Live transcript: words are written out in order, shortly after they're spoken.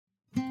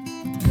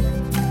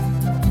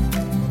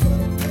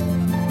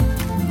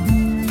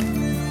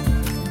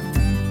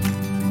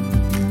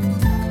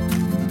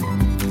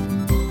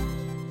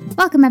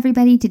Welcome,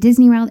 everybody, to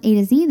Disney World A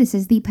to Z. This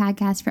is the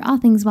podcast for all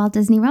things Walt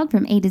Disney World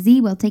from A to Z.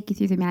 We'll take you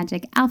through the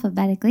magic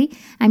alphabetically.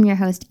 I'm your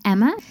host,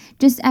 Emma.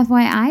 Just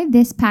FYI,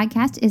 this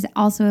podcast is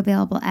also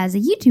available as a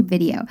YouTube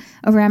video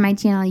over on my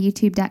channel,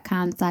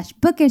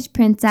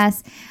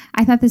 youtube.com/bookishprincess.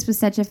 I thought this was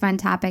such a fun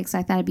topic, so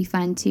I thought it'd be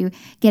fun to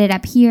get it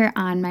up here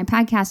on my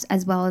podcast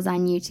as well as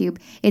on YouTube.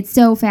 It's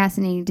so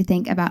fascinating to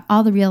think about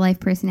all the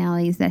real-life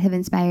personalities that have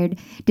inspired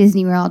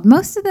Disney World.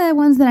 Most of the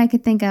ones that I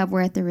could think of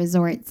were at the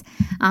resorts.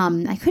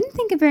 I couldn't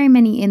think of very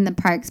many in the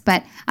parks,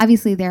 but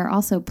obviously there are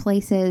also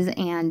places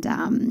and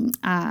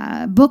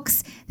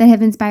books that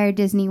have inspired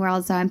Disney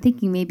World, so I'm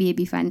thinking maybe it'd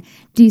be fun to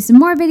do some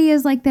more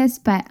videos like this,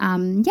 but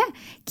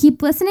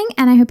keep listening,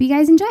 and I hope you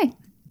guys enjoy.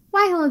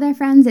 Why, hello there,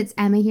 friends. It's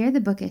Emma here,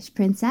 the Bookish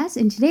Princess.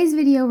 In today's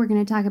video, we're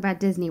going to talk about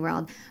Disney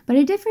World, but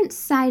a different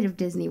side of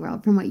Disney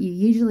World from what you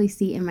usually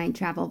see in my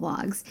travel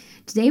vlogs.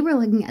 Today, we're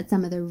looking at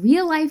some of the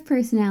real-life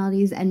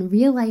personalities and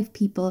real-life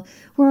people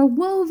who are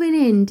woven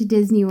into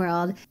Disney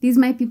World. These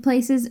might be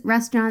places,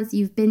 restaurants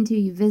you've been to,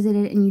 you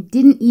visited, and you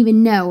didn't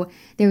even know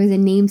there was a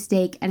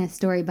namesake and a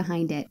story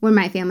behind it. When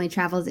my family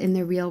travels in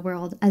the real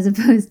world, as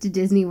opposed to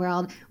Disney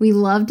World, we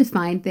love to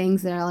find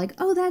things that are like,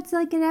 oh, that's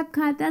like at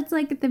Epcot, that's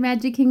like at the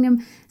Magic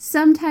Kingdom.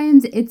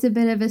 Sometimes it's a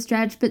bit of a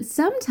stretch, but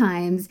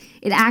sometimes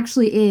it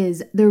actually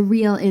is the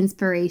real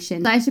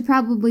inspiration. So I should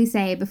probably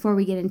say before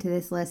we get into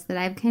this list that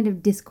I've kind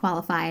of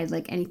disqualified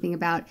like anything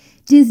about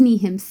Disney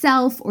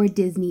himself or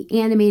Disney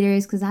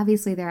animators, because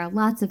obviously there are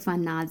lots of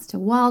fun nods to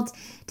Walt,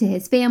 to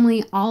his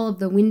family. All of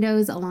the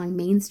windows along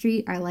Main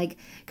Street are like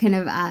kind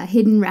of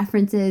hidden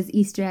references,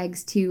 Easter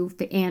eggs to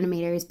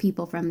animators,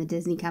 people from the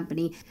Disney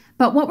company.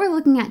 But what we're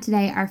looking at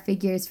today are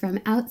figures from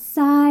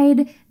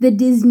outside the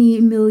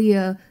Disney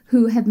milieu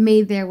who have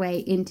made their way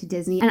into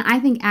Disney, and I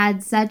think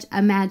adds such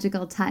a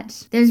magical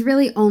touch. There's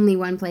really only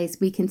one place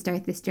we can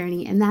start this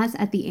journey, and that's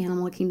at the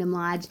Animal Kingdom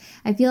Lodge.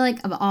 I feel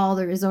like of all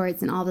the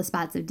resorts and all the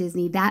spots of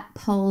Disney, that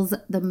pulls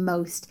the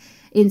most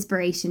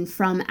inspiration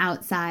from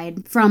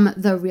outside, from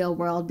the real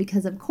world,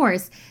 because of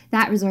course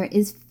that resort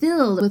is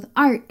filled with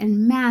art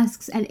and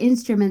masks and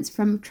instruments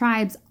from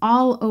tribes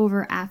all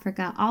over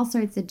Africa, all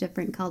sorts of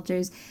different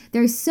cultures.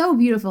 They're so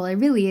beautiful. It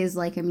really is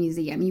like a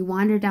museum. You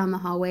wander down the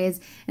hallways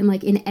and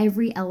like in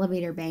every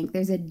elevator bank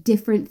there's a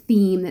different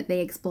theme that they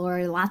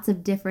explore, lots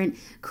of different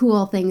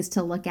cool things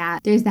to look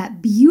at. There's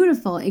that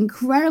beautiful,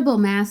 incredible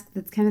mask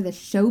that's kind of the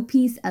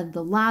showpiece of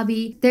the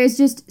lobby. There's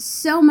just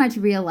so much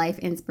real life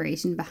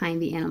inspiration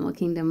behind the Animal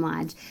Kingdom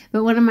Lodge.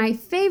 But one of my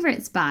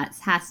favorite spots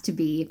has to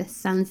be the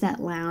Sunset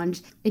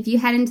Lounge. If you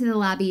head into the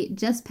lobby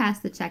just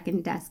past the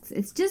check-in desks,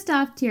 it's just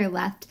off to your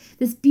left.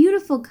 This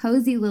beautiful,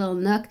 cozy little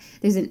nook.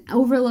 There's an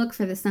overlook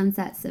for the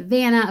Sunset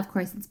Savannah. Of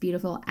course, it's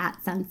beautiful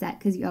at sunset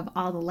because you have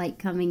all the light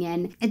coming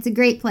in. It's a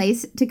great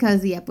place to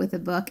cozy up with a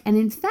book. And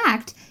in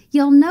fact,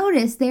 you'll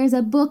notice there's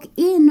a book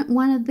in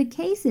one of the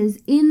cases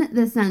in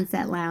the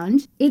Sunset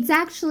Lounge. It's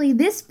actually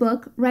this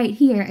book right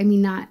here. I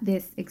mean, not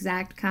this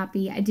exact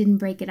copy. I didn't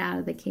break it out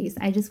of the case.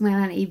 I just went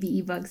on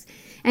ABE Books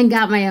and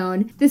got my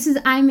own. This is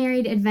I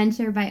Married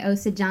Adventure by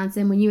Osa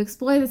Johnson. When you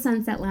explore the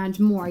Sunset Lounge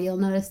more, you'll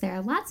notice there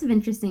are lots of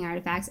interesting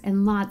artifacts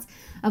and lots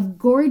of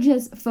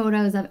gorgeous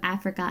photos of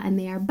Africa, and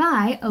they are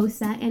by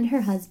Osa and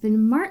her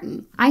husband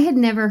Martin. I had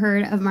never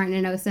heard of Martin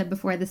and Osa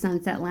before the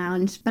Sunset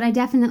Lounge, but I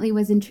definitely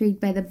was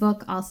intrigued by the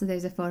book. Also,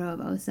 there's a photo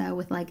of Osa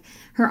with like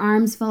her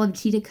arms full of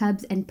cheetah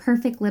cubs and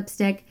perfect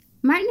lipstick.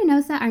 Martin and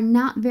Osa are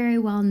not very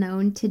well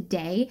known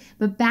today,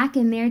 but back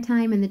in their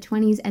time in the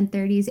 20s and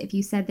 30s, if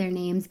you said their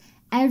names,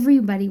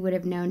 everybody would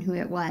have known who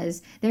it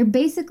was. They're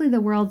basically the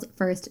world's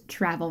first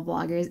travel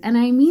vloggers, and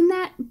I mean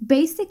that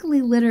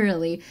basically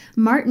literally.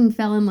 Martin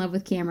fell in love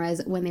with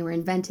cameras when they were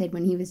invented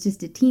when he was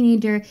just a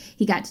teenager.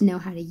 He got to know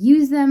how to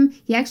use them.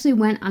 He actually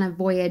went on a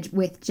voyage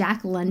with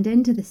Jack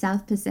London to the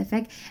South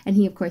Pacific, and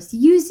he of course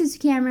used his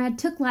camera,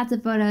 took lots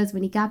of photos.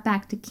 When he got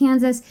back to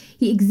Kansas,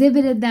 he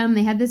exhibited them.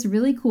 They had this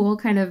really cool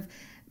kind of,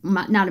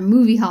 not a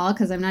movie hall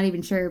because I'm not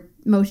even sure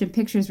motion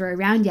pictures were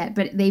around yet,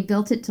 but they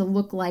built it to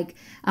look like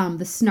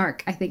the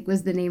Snark, I think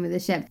was the name of the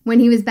ship.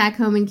 When he was back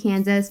home in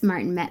Kansas,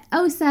 Martin met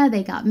Osa,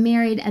 they got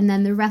married, and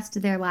then the rest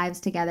of their lives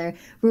together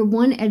were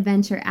one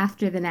adventure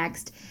after the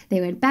next. They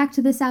went back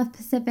to the South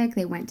Pacific,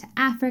 they went to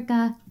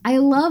Africa. I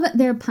love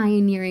their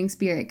pioneering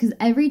spirit because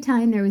every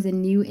time there was a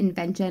new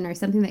invention or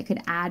something that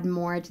could add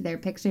more to their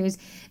pictures,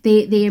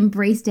 they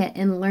embraced it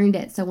and learned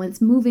it. So once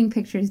moving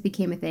pictures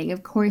became a thing,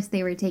 of course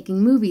they were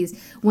taking movies.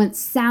 Once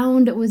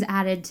sound was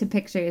added to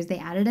pictures, they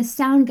added a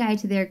sound guy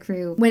to their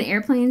crew. When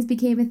airplanes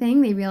became a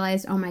thing, they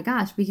realized, oh my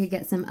gosh, we could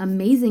get some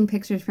amazing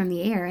pictures from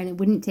the air and it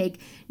wouldn't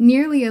take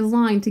nearly as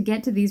long to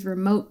get to these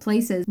remote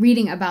places.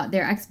 Reading about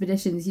their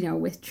expeditions,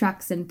 with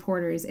trucks and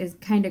porters is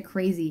kind of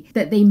crazy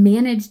that they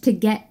managed to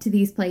get to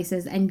these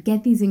places and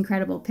get these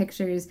incredible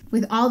pictures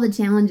with all the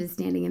challenges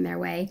standing in their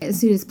way. As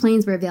soon as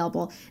planes were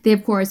available, they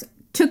of course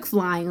took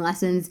flying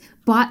lessons,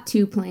 bought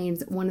 2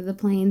 planes. One of the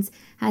planes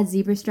had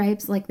zebra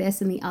stripes like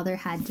this and the other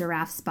had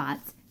giraffe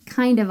spots.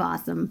 kind of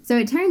awesome. So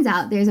it turns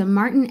out there's a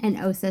Martin and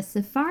Osa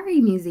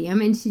Safari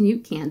Museum in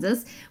Chinook,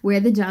 Kansas, where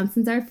the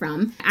Johnsons are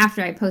from.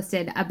 After I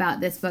posted about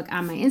this book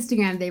on my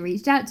Instagram, they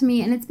reached out to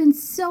me, and it's been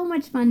so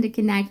much fun to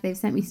connect. They've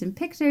sent me some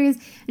pictures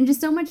and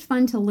just so much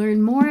fun to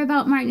learn more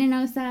about Martin and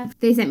Osa.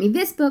 They sent me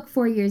this book,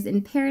 4 Years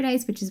in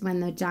Paradise, which is when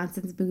the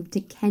Johnsons moved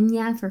to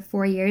Kenya for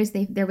 4 years.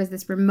 There was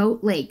this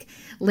remote Lake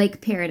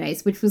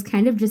Paradise, which was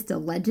kind of just a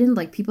legend.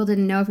 Like, people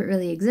didn't know if it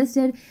really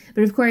existed.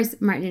 But of course,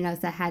 Martin and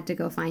Osa had to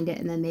go find it,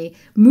 and then they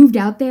moved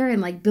out there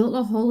and like built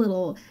a whole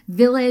little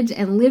village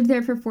and lived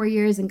there for 4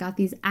 years and got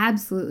these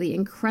absolutely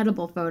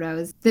incredible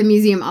photos. The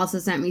museum also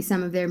sent me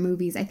some of their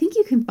movies. I think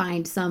you can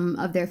find some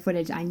of their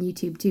footage on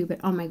YouTube too, but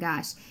oh my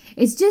gosh,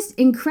 it's just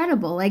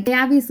incredible. Like, they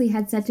obviously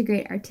had such a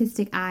great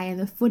artistic eye, and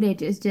the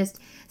footage is just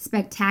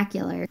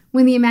spectacular.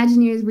 When the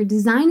Imagineers were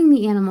designing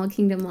the Animal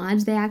Kingdom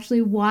Lodge, they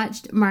actually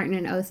watched Martin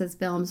and Osa's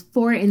films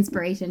for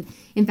inspiration.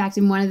 In fact,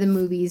 in one of the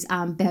movies,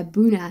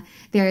 Baboona,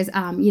 there's,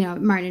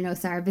 Martin and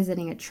Osa are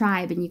visiting a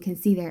tribe, and you can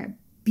see their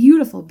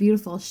beautiful,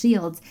 beautiful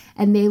shields,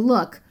 and they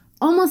look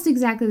almost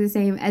exactly the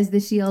same as the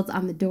shields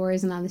on the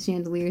doors and on the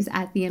chandeliers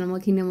at the Animal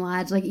Kingdom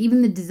Lodge. Like,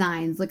 even the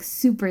designs look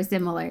super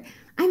similar.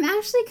 I'm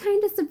actually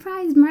kind of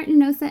surprised Martin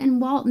and Osa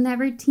and Walt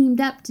never teamed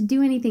up to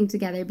do anything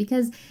together,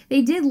 because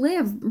they did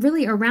live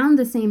really around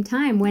the same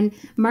time. When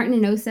Martin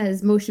and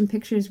Osa's motion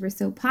pictures were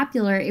so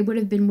popular, it would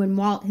have been when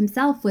Walt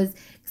himself was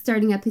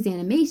starting up his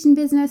animation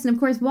business. And of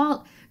course,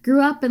 Walt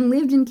grew up and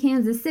lived in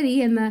Kansas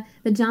City, and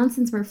the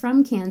Johnsons were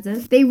from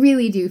Kansas. They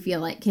really do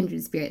feel like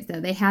kindred spirits, though.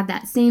 They have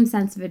that same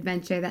sense of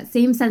adventure, that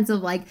same sense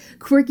of like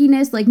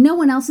quirkiness, like no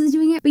one else is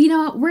doing it, but you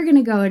know what? We're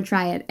gonna go and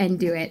try it and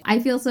do it.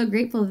 I feel so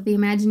grateful that the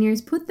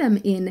Imagineers put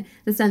them in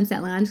the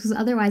Sunset Lounge, because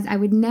otherwise I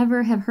would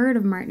never have heard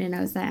of Martin and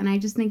Osa, and I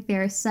just think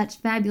they're such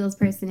fabulous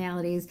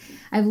personalities.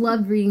 I've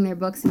loved reading their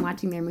books and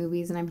watching their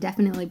movies, and I'm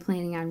definitely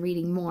planning on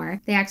reading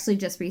more. They actually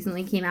just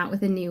recently came out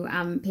with a new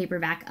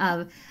paperback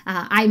of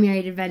I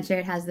Married Adventure.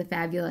 It has the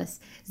fabulous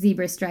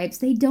zebra stripes.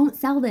 They don't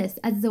sell this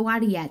at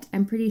Zawadi yet.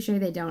 I'm pretty sure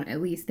they don't,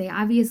 at least. They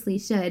obviously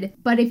should.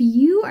 But if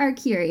you are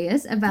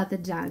curious about the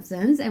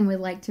Johnsons and would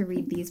like to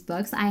read these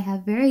books, I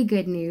have very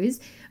good news.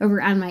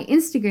 Over on my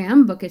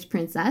Instagram, Bookish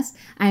Princess,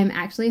 I am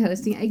actually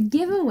hosting a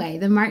giveaway.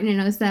 The Martin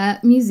and Osa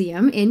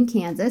Museum in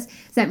Kansas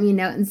sent me a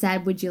note and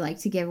said, would you like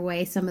to give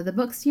away some of the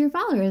books to your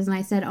followers? And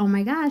I said, oh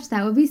my gosh,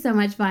 that would be so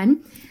much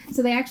fun.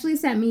 So they actually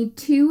sent me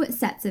 2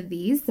 sets of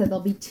these, so there'll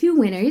be 2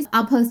 winners.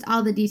 I'll post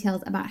all the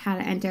details about how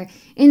to enter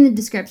in the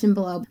description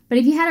below. But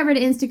if you head over to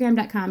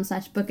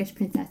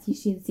instagram.com/bookishprincess, you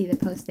should see the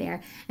post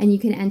there, and you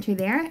can enter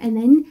there. And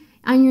then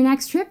on your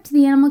next trip to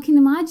the Animal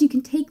Kingdom Lodge, you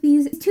can take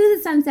these to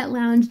the Sunset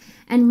Lounge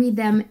and read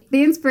them.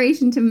 The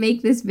inspiration to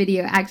make this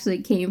video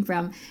actually came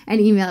from an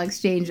email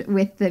exchange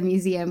with the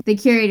museum. The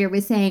curator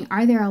was saying,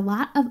 are there a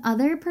lot of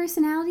other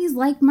personalities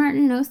like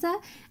Martin and Osa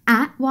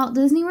at Walt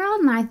Disney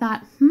World? And I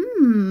thought,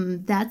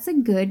 that's a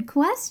good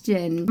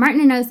question. Martin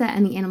and Osa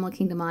and the Animal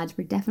Kingdom Lodge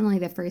were definitely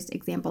the first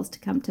examples to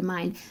come to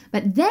mind.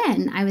 But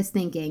then I was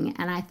thinking,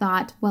 and I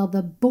thought, well,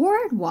 the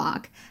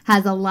Boardwalk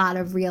has a lot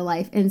of real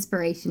life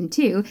inspiration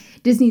too.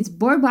 Disney's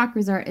Boardwalk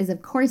Resort is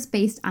of course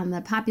based on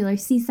the popular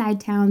seaside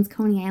towns,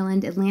 Coney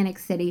Island, Atlantic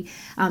City.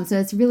 So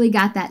it's really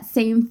got that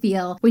same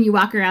feel. When you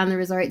walk around the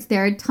resorts,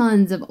 there are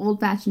tons of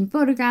old-fashioned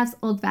photographs,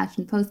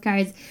 old-fashioned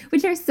postcards,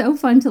 which are so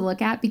fun to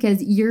look at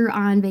because you're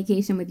on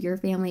vacation with your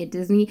family at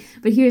Disney,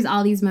 but here's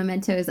all these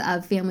mementos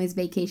of families'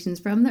 vacations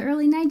from the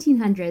early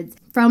 1900s,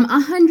 from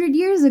 100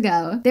 years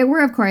ago. There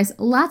were, of course,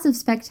 lots of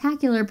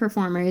spectacular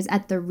performers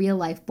at the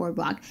real-life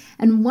Boardwalk,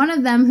 and one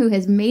of them who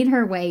has made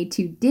her way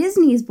to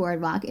Disney's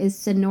Boardwalk is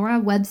Sonora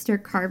Webster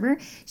Carver.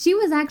 She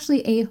was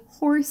actually a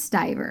horse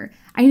diver.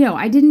 I know,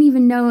 I didn't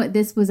even know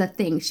this was a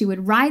thing. She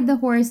would ride the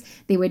horse,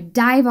 they would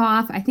dive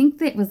off, I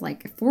think it was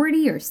like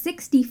 40 or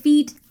 60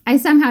 feet. I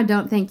somehow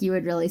don't think you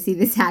would really see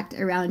this act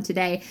around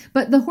today,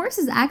 but the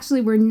horses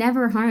actually were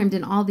never harmed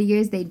in all the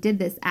years they did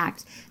this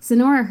act.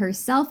 Sonora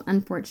herself,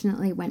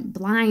 unfortunately, went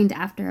blind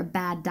after a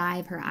bad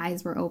dive. Her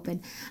eyes were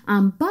open,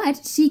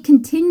 but she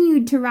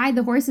continued to ride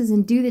the horses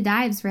and do the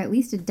dives for at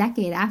least a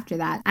decade after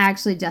that. I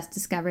actually just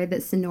discovered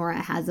that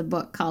Sonora has a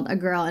book called A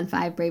Girl and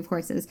Five Brave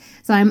Horses,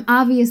 so I'm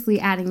obviously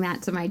adding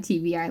that to my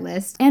TBR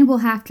list, and we'll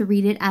have to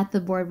read it at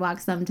the Boardwalk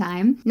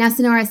sometime. Now,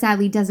 Sonora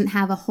sadly doesn't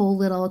have a whole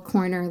little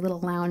corner, little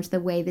lounge the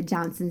way the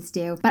Johnsons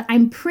do, but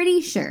I'm pretty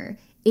sure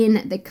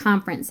in the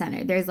conference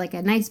center there's like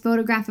a nice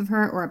photograph of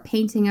her or a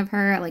painting of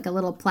her, like a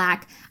little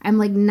plaque. I'm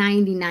like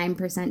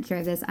 99% sure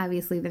of this.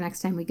 Obviously, the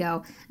next time we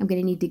go, I'm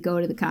gonna need to go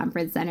to the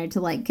conference center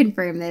to like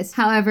confirm this.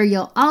 However,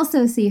 you'll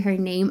also see her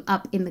name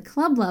up in the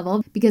club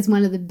level because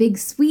one of the big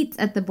suites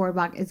at the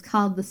Boardwalk is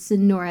called the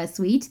Sonora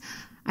Suite.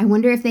 I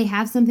wonder if they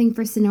have something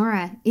for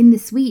Sonora in the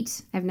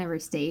suite. I've never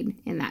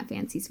stayed in that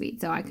fancy suite,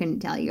 so I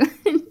couldn't tell you.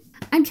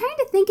 I'm trying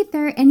to think if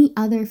there are any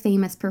other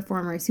famous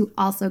performers who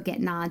also get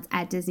nods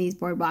at Disney's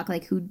Boardwalk,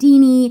 like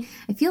Houdini.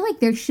 I feel like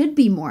there should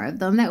be more of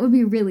them. That would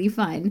be really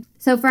fun.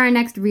 So for our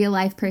next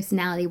real-life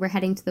personality, we're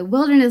heading to the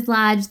Wilderness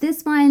Lodge.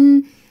 This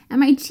one,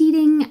 Am I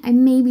cheating? I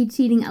may be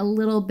cheating a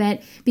little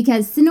bit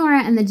because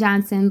Sonora and the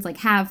Johnsons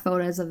have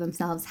photos of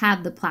themselves,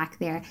 have the plaque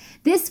there.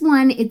 This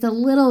one, it's a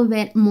little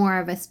bit more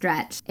of a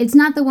stretch. It's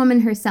not the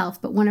woman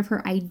herself, but one of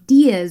her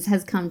ideas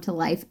has come to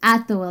life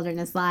at the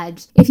Wilderness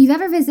Lodge. If you've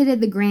ever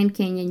visited the Grand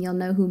Canyon, you'll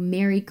know who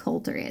Mary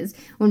Coulter is.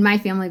 When my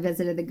family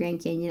visited the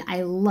Grand Canyon,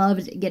 I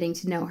loved getting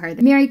to know her.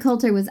 Mary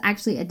Coulter was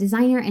actually a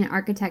designer and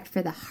architect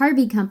for the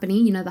Harvey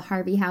Company, the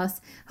Harvey House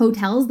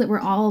hotels that were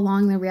all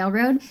along the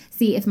railroad.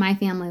 See, if my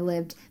family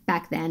lived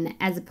back then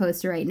as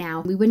opposed to right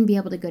now, we wouldn't be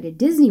able to go to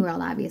Disney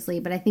World, obviously,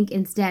 but I think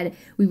instead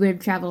we would have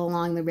traveled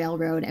along the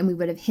railroad and we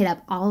would have hit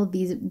up all of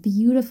these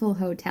beautiful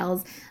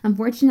hotels.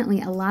 Unfortunately,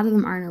 a lot of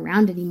them aren't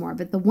around anymore,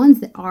 but the ones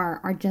that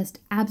are just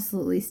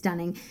absolutely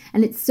stunning.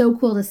 And it's so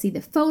cool to see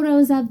the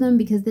photos of them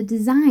because the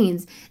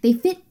designs, they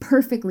fit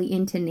perfectly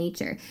into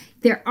nature.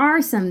 There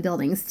are some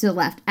buildings still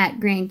left at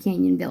Grand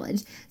Canyon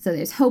Village. So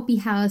there's Hopi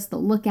House, the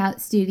Lookout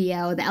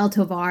Studio, the El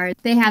Tovar.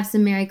 They have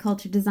some Mary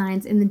Coulter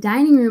designs in the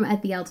dining room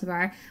at the El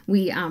Tovar.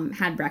 We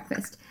had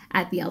breakfast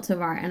at the El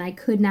Tovar, and I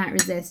could not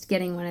resist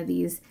getting one of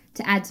these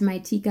to add to my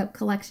teacup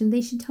collection.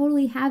 They should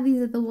totally have these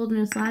at the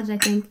Wilderness Lodge. I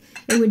think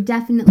it would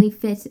definitely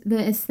fit the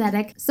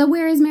aesthetic. So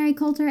where is Mary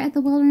Coulter at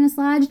the Wilderness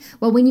Lodge?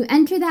 Well, when you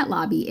enter that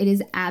lobby, it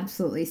is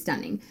absolutely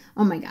stunning.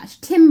 Oh my gosh,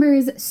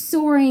 timbers,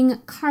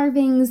 soaring,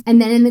 carvings, and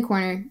then in the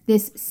corner,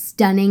 this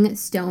stunning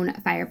stone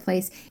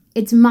fireplace.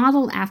 It's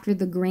modeled after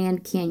the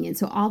Grand Canyon,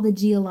 so all the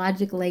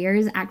geologic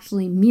layers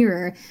actually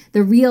mirror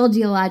the real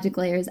geologic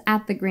layers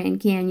at the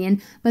Grand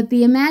Canyon, but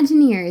the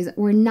Imagineers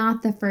were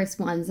not the first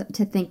ones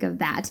to think of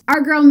that.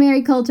 Our girl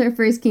Mary Coulter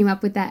first came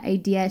up with that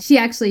idea. She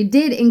actually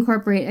did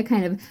incorporate a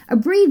kind of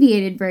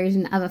abbreviated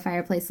version of a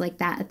fireplace like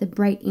that at the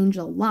Bright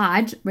Angel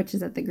Lodge, which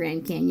is at the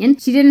Grand Canyon.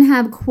 She didn't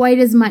have quite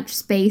as much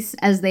space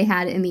as they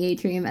had in the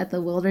atrium at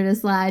the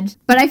Wilderness Lodge,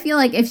 but I feel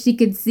like if she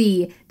could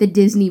see the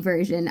Disney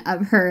version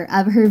of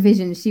her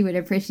vision, she would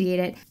appreciate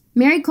it.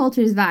 Mary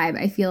Coulter's vibe,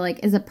 I feel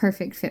like, is a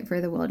perfect fit for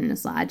the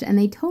Wilderness Lodge, and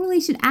they totally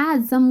should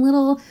add some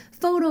little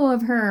photo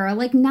of her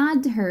or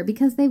nod to her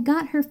because they've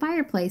got her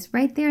fireplace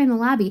right there in the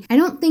lobby. I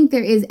don't think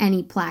there is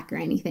any plaque or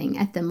anything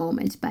at the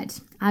moment,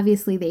 but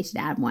obviously they should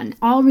add one.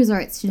 All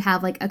resorts should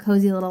have a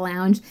cozy little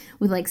lounge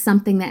with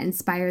something that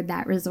inspired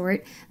that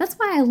resort. That's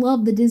why I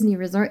love the Disney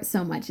resorts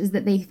so much, is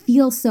that they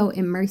feel so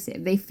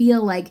immersive. They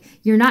feel like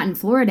you're not in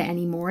Florida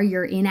anymore,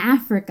 you're in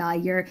Africa,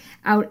 you're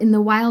out in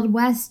the Wild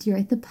West, you're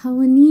at the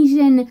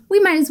Polynesian. We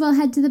might as well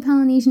head to the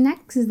Polynesian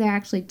next because there are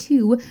actually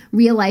 2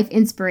 real-life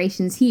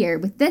inspirations here.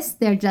 With this,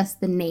 they're just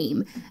the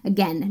name.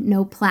 Again,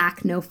 no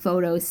plaque, no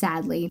photos,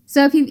 sadly.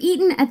 So if you've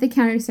eaten at the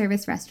counter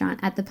service restaurant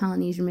at the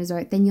Polynesian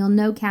Resort, then you'll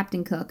know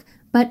Captain Cook.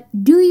 But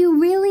do you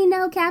really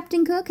know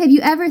Captain Cook? Have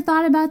you ever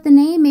thought about the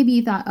name? Maybe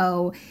you thought,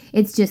 oh,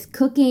 it's just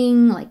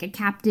cooking, like a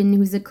captain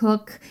who's a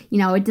cook.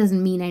 It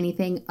doesn't mean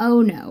anything.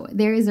 Oh no,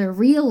 there is a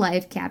real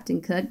life Captain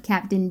Cook,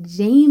 Captain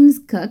James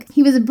Cook.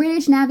 He was a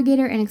British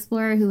navigator and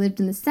explorer who lived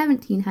in the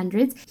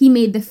 1700s. He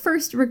made the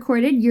first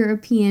recorded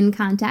European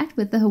contact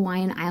with the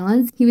Hawaiian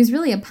Islands. He was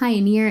really a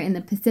pioneer in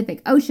the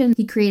Pacific Ocean.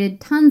 He created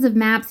tons of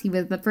maps. He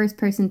was the first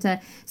person to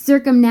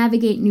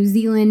circumnavigate New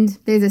Zealand.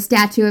 There's a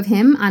statue of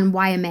him on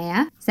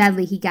Waimea.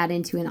 Sadly, he got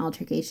into an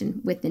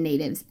altercation with the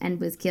natives and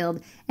was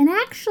killed. And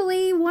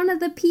actually, one of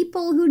the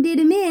people who did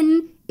him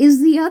in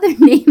is the other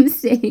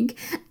namesake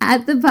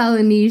at the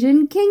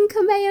Polynesian, King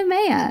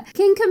Kamehameha.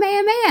 King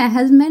Kamehameha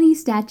has many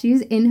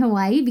statues in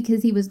Hawaii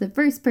because he was the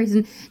first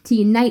person to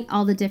unite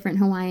all the different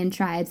Hawaiian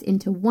tribes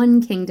into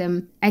one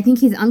kingdom. I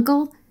think his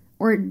uncle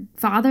or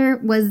father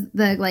was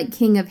the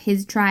king of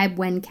his tribe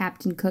when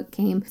Captain Cook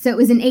came. So it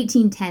was in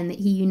 1810 that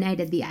he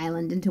united the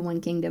island into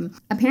one kingdom.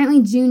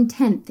 Apparently June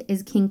 10th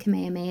is King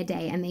Kamehameha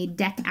Day, and they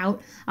deck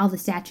out all the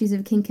statues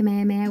of King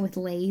Kamehameha with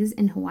leis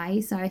in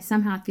Hawaii. So I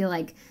somehow feel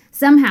like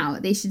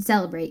they should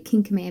celebrate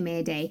King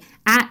Kamehameha Day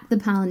at the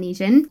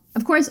Polynesian.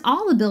 Of course,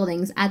 all the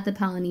buildings at the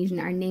Polynesian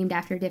are named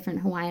after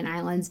different Hawaiian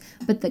islands,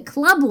 but the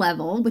club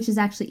level, which is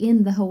actually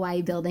in the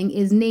Hawaii building,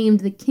 is named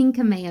the King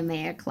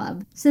Kamehameha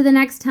Club. So the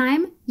next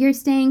time you're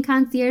staying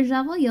concierge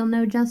level, you'll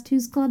know just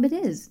whose club it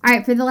is. All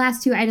right, for the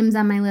last 2 items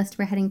on my list,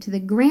 we're heading to the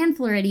Grand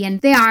Floridian.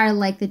 They are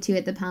like the 2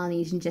 at the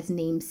Polynesian, just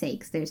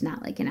namesakes. There's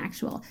not an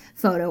actual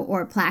photo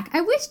or plaque.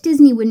 I wish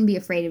Disney wouldn't be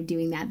afraid of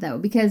doing that, though,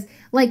 because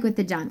like with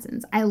the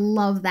Johnsons, I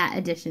love that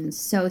addition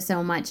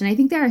so much. And I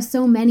think there are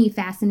so many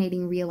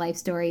fascinating real-life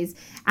stories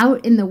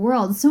out in the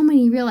world, so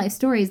many real-life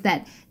stories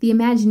that the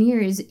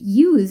Imagineers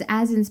use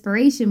as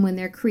inspiration when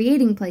they're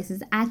creating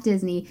places at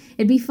Disney.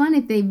 It'd be fun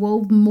if they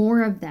wove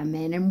more of them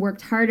in and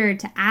worked harder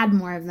to add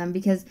more of them,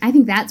 because I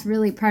think that's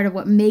really part of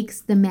what makes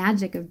the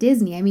magic of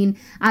Disney. I mean,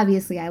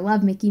 obviously I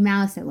love Mickey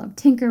Mouse, I love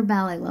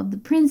Tinkerbell, I love the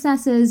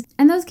princesses,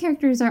 and those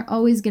characters are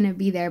always going to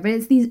be there, but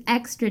it's these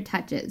extra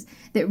touches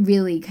that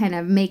really kind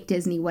of make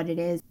Disney what it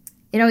is.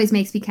 It always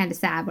makes me kind of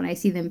sad when I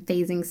see them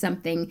phasing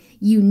something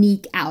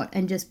unique out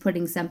and just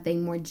putting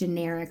something more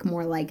generic,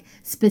 more like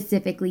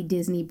specifically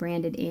Disney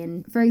branded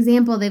in. For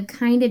example, they've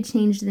kind of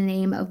changed the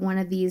name of one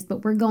of these,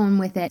 but we're going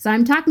with it. So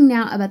I'm talking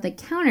now about the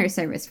counter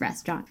service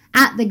restaurant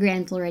at the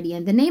Grand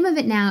Floridian. The name of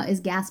it now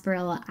is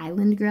Gasparilla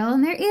Island Grill,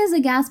 and there is a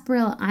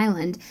Gasparilla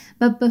Island,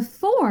 but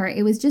before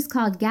it was just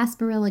called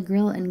Gasparilla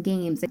Grill and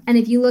Games. And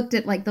if you looked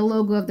at like the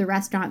logo of the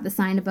restaurant, the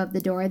sign above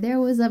the door, there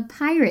was a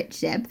pirate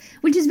ship,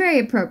 which is very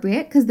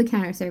appropriate because the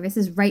counter service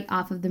is right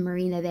off of the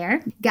marina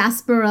there.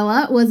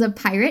 Gasparilla was a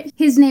pirate.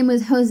 His name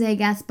was Jose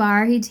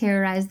Gaspar. He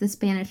terrorized the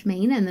Spanish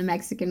Main and the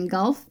Mexican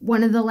Gulf.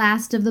 One of the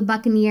last of the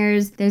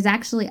Buccaneers. There's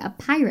actually a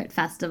pirate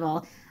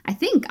festival, I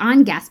think,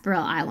 on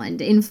Gasparilla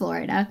Island in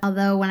Florida.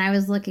 Although when I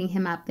was looking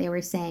him up, they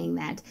were saying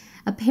that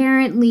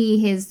apparently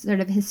his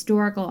sort of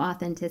historical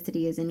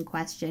authenticity is in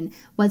question.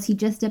 Was he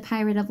just a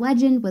pirate of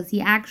legend? Was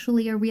he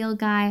actually a real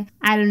guy?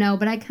 I don't know,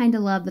 but I kind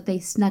of love that they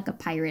snuck a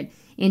pirate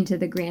into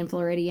the Grand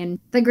Floridian.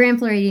 The Grand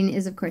Floridian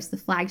is, of course, the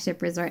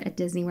flagship resort at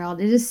Disney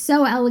World. It is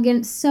so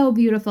elegant, so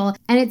beautiful,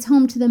 and it's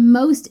home to the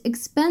most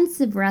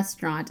expensive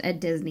restaurant at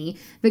Disney,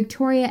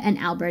 Victoria and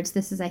Albert's.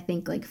 This is, I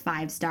think, like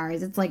 5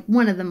 stars. It's like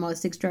one of the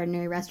most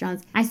extraordinary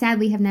restaurants. I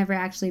sadly have never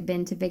actually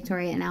been to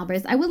Victoria and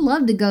Albert's. I would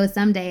love to go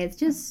someday. It's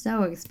just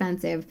so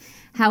expensive.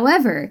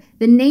 However,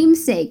 the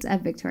namesakes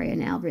of Victoria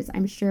and Albert's,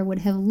 I'm sure, would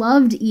have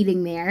loved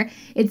eating there.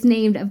 It's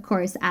named, of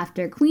course,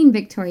 after Queen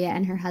Victoria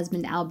and her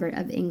husband Albert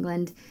of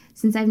England.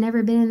 Since I've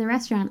never been in the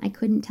restaurant, I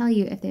couldn't tell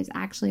you if there's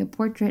actually a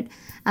portrait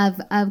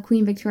of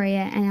Queen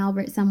Victoria and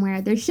Albert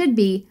somewhere. There should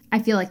be. I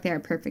feel like they're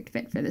a perfect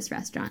fit for this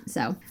restaurant.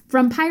 So,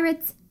 from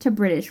pirates to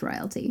British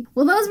royalty.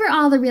 Well, those were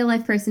all the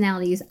real-life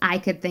personalities I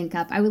could think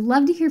of. I would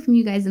love to hear from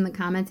you guys in the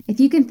comments. If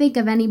you can think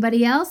of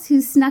anybody else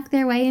who's snuck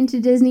their way into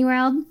Disney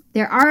World.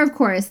 There are, of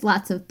course,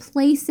 lots of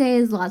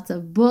places, lots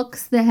of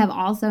books that have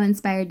also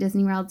inspired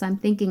Disney World, so I'm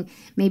thinking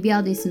maybe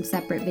I'll do some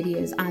separate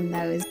videos on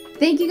those.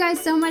 Thank you guys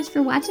so much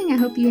for watching. I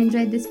hope you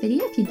enjoyed this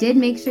video. If you did,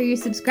 make sure you're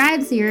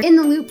subscribed so you're in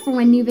the loop for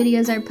when new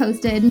videos are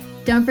posted.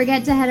 Don't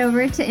forget to head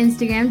over to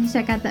Instagram to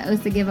check out the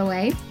OSA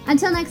giveaway.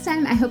 Until next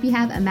time, I hope you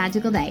have a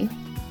magical day.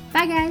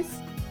 Bye, guys!